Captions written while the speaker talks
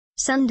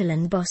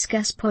Sunderland boss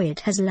Gus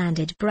Poyet has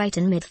landed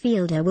Brighton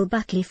midfielder Will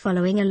Buckley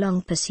following a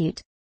long pursuit.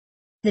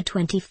 The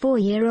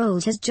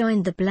 24-year-old has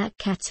joined the Black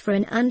Cats for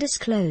an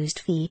undisclosed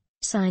fee,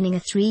 signing a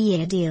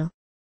 3-year deal.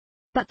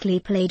 Buckley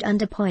played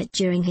under Poyet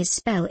during his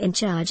spell in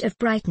charge of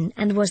Brighton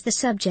and was the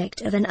subject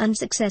of an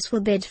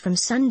unsuccessful bid from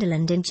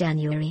Sunderland in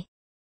January.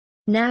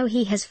 Now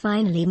he has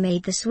finally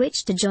made the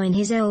switch to join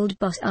his old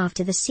boss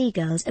after the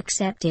Seagulls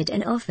accepted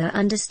an offer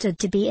understood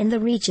to be in the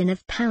region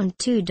of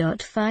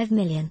 £2.5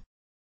 million.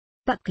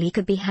 Buckley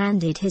could be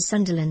handed his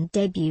Sunderland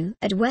debut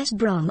at West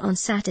Brom on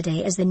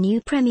Saturday as the new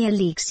Premier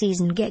League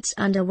season gets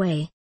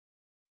underway.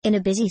 In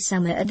a busy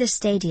summer at the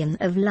Stadium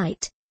of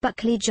Light,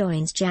 Buckley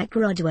joins Jack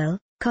Rodwell,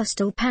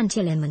 Costel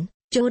Pantilimon,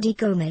 Jordi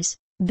Gomez,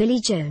 Billy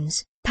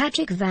Jones,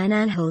 Patrick Van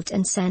Aanholt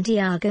and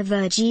Santiago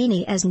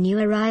Vergini as new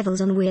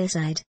arrivals on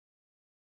Wearside.